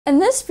In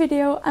this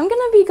video, I'm going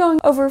to be going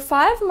over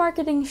 5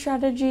 marketing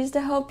strategies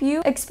to help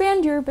you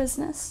expand your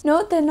business.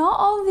 Note that not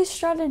all of these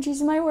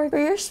strategies might work for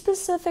your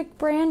specific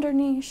brand or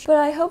niche, but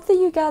I hope that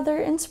you gather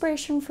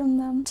inspiration from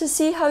them to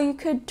see how you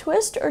could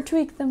twist or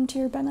tweak them to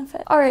your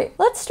benefit. Alright,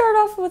 let's start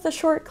off with a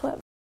short clip.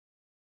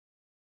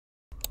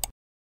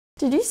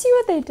 Did you see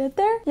what they did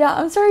there? Yeah,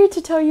 I'm sorry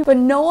to tell you, but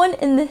no one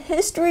in the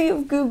history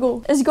of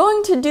Google is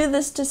going to do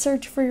this to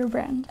search for your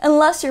brand,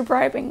 unless you're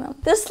bribing them.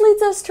 This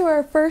leads us to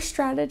our first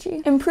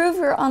strategy: improve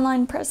your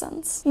online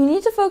presence. You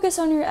need to focus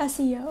on your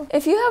SEO.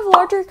 If you have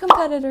larger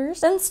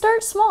competitors, then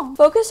start small.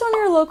 Focus on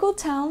your local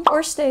town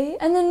or state,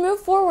 and then move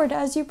forward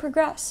as you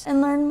progress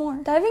and learn more.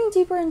 Diving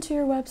deeper into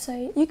your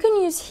website, you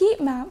can use heat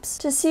maps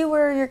to see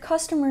where your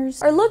customers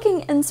are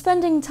looking and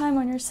spending time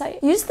on your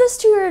site. Use this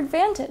to your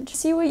advantage.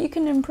 See what you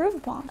can improve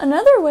upon.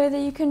 Another way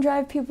that you can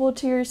drive people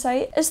to your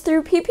site is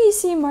through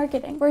PPC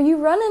marketing, where you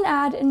run an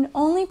ad and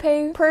only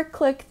pay per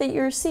click that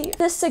you receive.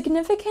 This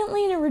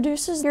significantly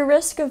reduces your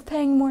risk of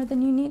paying more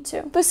than you need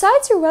to.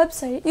 Besides your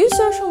website, use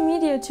social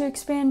media to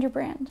expand your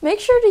brand. Make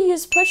sure to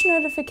use push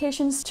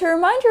notifications to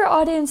remind your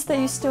audience that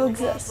you still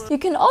exist. You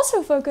can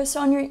also focus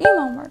on your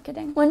email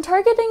marketing. When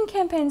targeting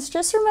campaigns,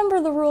 just remember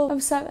the rule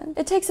of 7.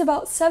 It takes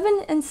about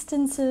 7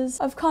 instances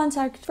of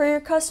contact for your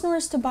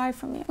customers to buy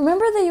from you.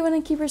 Remember that you want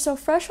to keep yourself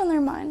fresh on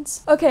their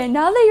minds. Okay,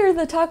 now that you're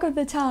the talk of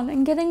the town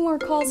and getting more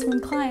calls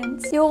from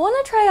clients, you'll want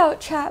to try out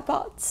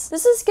chatbots.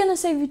 This is going to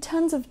save you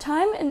tons of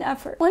time and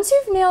effort. Once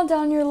you've nailed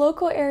down your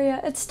local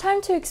area, it's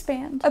time to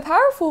expand. A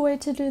powerful way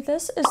to do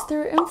this is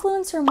through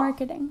influencer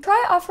marketing.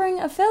 Try offering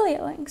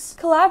affiliate links,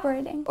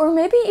 collaborating, or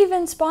maybe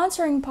even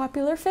sponsoring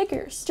popular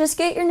figures. Just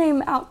get your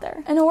name out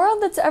there. In a world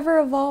that's ever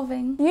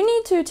evolving, you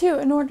need to too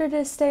in order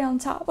to stay on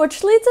top.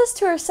 Which leads us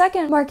to our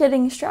second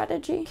marketing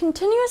strategy: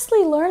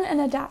 continuously learn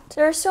and adapt.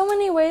 There are so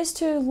many ways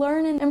to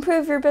learn and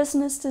improve your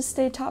business to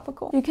stay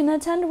topical. You can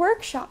attend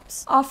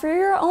workshops, offer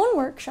your own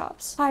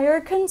workshops, hire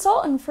a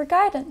consultant for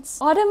guidance,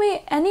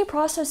 automate any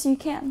process you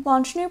can,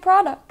 launch new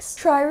products,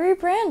 try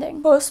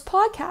rebranding, host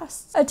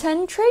podcasts,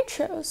 attend trade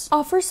shows,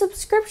 offer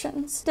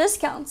subscriptions,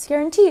 discounts,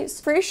 guarantees,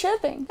 free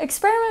shipping,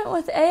 experiment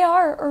with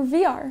AR or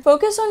VR.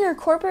 Focus on your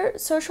corporate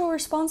social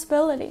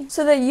responsibility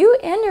so that you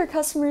and your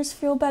customers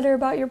feel better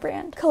about your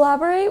brand.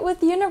 Collaborate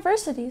with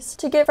universities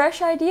to get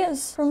fresh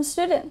ideas from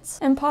students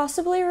and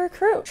possibly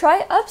recruit.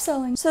 Try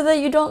upselling so that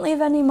you don't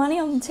leave any money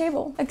on the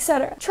table,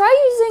 etc. Try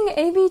using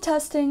A/B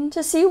testing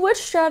to see which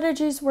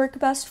strategies work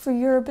best for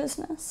your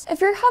business. If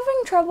you're having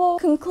trouble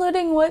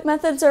concluding what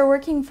methods are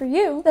working for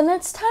you, then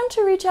it's time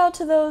to reach out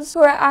to those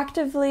who are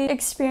actively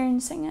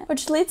experiencing it,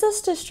 which leads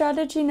us to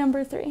strategy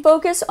number 3.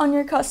 Focus on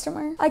your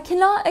customer. I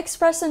cannot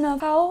express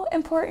enough how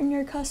important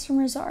your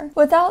customers are.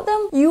 Without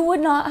them, you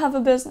would not have a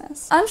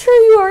business. I'm sure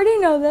you already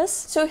know this,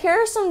 so here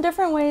are some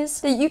different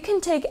ways that you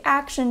can take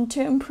action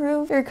to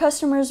improve your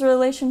customer's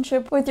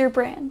relationship with your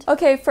brand.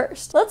 Okay,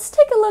 first, let's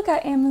take a look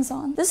at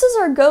Amazon. This is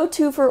our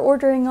go-to for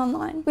ordering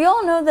online. We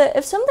all know that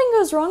if something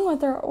goes wrong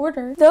with our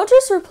order, they'll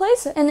just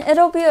replace it and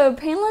it'll be a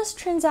painless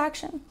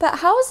transaction. But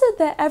how is it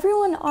that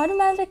everyone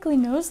automatically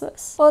knows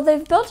this? Well,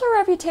 they've built a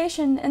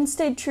reputation and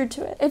stayed true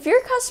to it. If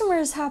your customer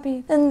is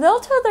happy, then they'll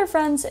tell their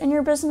friends and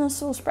your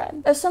business will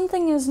spread. If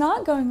something is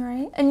not going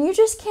right and you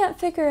just can't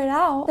figure it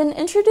out, then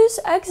introduce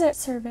exit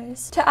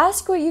surveys to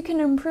ask what you can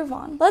improve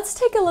on. Let's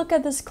take a look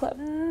at this clip.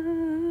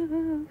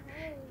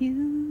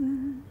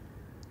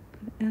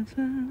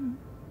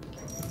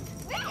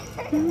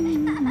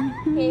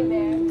 Hey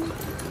there.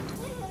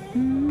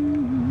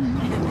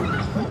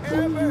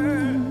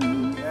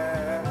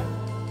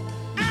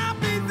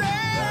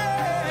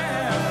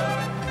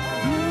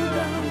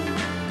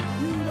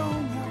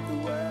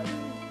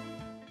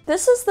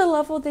 This is the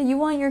level that you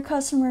want your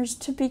customers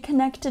to be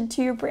connected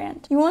to your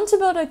brand. You want to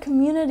build a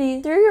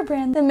community through your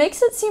brand that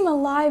makes it seem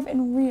alive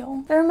and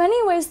real. There are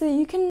many ways that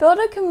you can build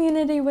a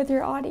community with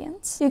your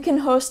audience. You can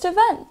host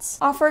events,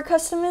 offer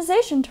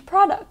customization to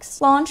products,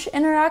 launch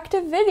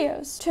interactive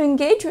videos to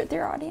engage with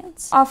your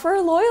audience, offer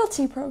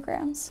loyalty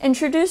programs,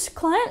 introduce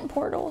client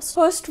portals,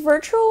 host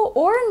virtual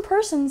or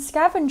in-person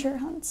scavenger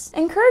hunts,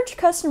 encourage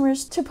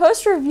customers to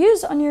post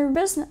reviews on your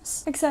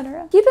business,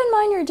 etc. Keep in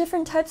mind your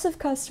different types of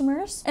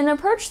customers and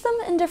approach them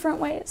in different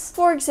ways.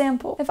 For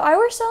example, if I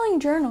were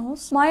selling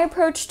journals, my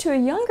approach to a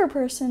younger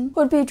person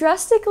would be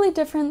drastically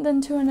different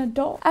than to an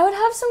adult. I would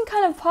have some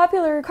kind of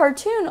popular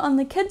cartoon on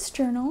the kids'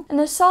 journal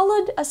and a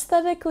solid,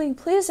 aesthetically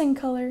pleasing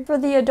color for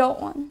the adult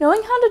one.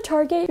 Knowing how to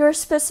target your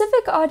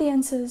specific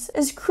audiences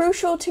is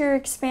crucial to your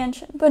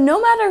expansion. But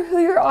no matter who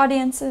your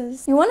audience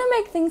is, you want to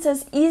make things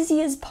as easy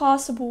as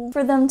possible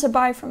for them to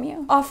buy from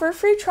you. Offer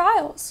free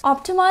trials,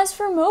 optimize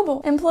for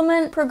mobile,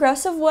 implement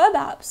progressive web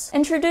apps,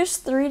 introduce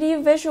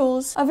 3D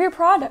visuals of your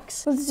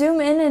products with zoom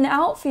in and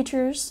out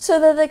features so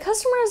that the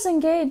customer is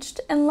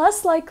engaged and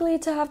less likely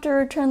to have to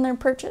return their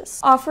purchase.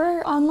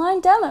 Offer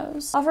online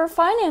demos, offer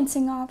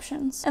financing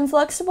options, and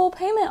flexible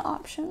payment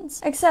options,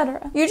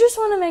 etc. You just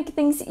want to make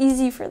things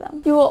easy for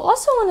them. You will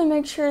also want to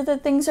make sure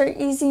that things are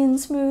easy and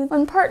smooth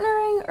when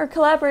partnering or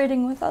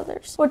collaborating with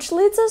others, which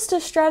leads us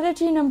to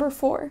strategy number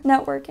 4,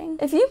 networking.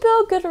 If you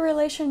build good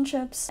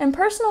relationships and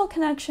personal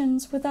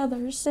connections with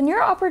others, then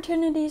your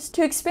opportunities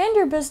to expand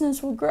your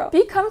business will grow.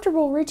 Be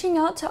comfortable reaching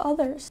out to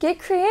others. Get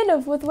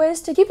creative with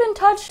ways to keep in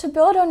touch to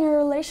build on your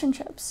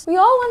relationships. We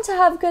all want to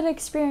have good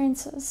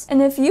experiences,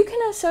 and if you can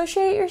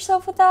associate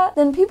yourself with that,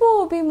 then people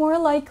will be more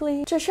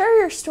likely to share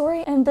your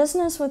story and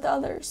business with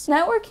others.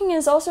 Networking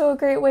is also a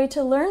great way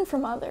to learn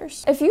from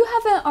others. If you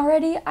haven't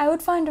already, I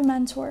would find a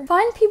mentor.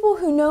 Find people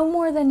who know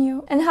more than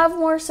you and have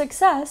more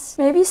success.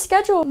 Maybe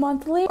schedule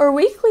monthly or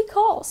weekly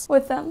calls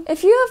with them.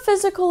 If you have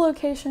physical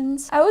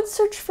locations, I would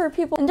search for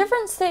people in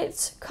different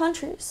states,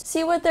 countries,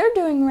 see what they're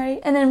doing right,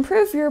 and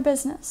improve your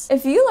business.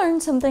 If you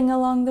learn something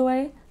along the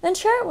way, then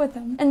share it with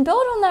them and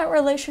build on that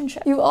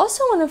relationship. You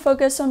also want to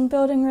focus on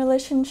building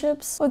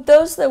relationships with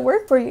those that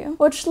work for you,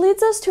 which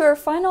leads us to our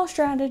final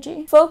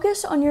strategy.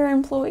 Focus on your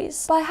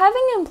employees. By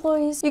having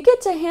employees, you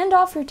get to hand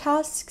off your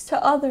tasks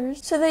to others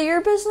so that your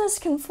business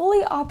can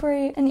fully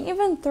operate and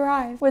even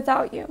thrive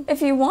without you.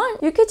 If you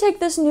want, you could take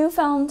this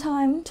newfound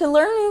time to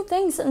learn new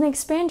things and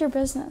expand your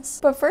business.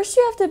 But first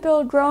you have to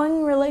build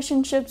growing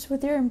relationships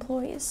with your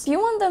employees. If you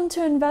want them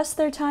to invest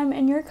their time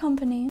in your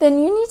company, then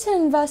you need to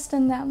invest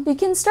in them. You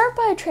can start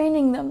by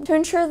training them to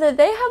ensure that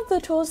they have the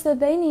tools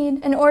that they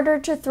need in order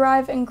to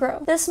thrive and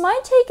grow. This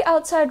might take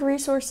outside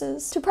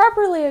resources to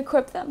properly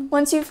equip them.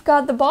 Once you've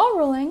got the ball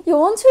rolling, you'll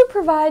want to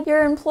provide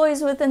your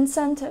employees with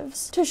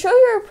incentives to show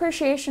your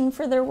appreciation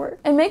for their work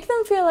and make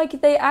them feel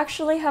like they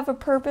actually have a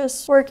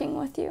purpose working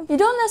with you. You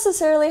don't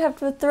necessarily have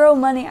to throw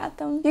money at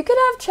them. You could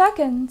have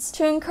check-ins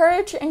to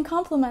encourage and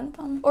compliment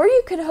them. Or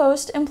you could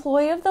host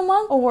Employee of the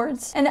Month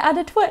awards and add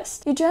a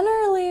twist. You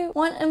generally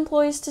want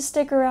employees to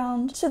stick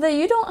around so that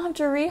you don't have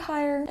to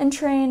rehire and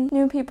train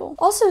new people.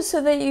 Also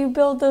so that you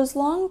build those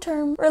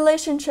long-term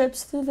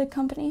relationships through the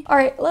company.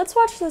 Alright, let's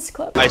watch this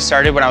clip. I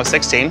started when I was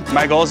 16.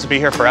 My goal is to be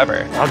here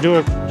forever. I'll do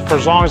it for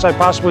as long as I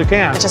possibly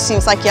can. It just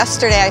seems like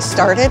yesterday I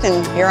started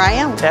and here I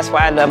am. That's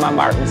why I love my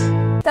Martins.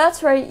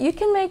 That's right, you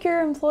can make your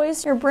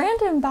employees your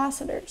brand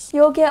ambassadors.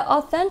 You'll get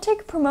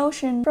authentic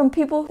promotion from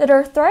people that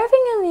are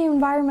thriving in the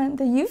environment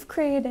that you've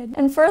created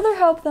and further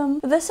help them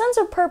with a sense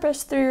of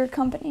purpose through your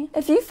company.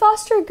 If you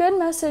foster good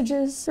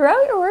messages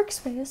throughout your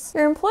workspace,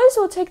 your employees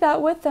will take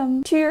that with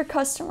them to your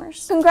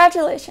customers.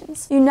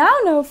 Congratulations! You now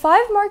know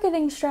 5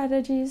 marketing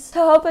strategies to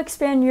help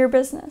expand your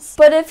business.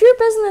 But if your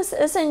business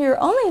isn't your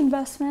only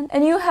investment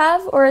and you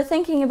have or are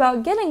thinking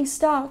about getting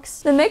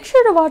stocks, then make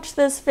sure to watch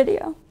this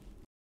video.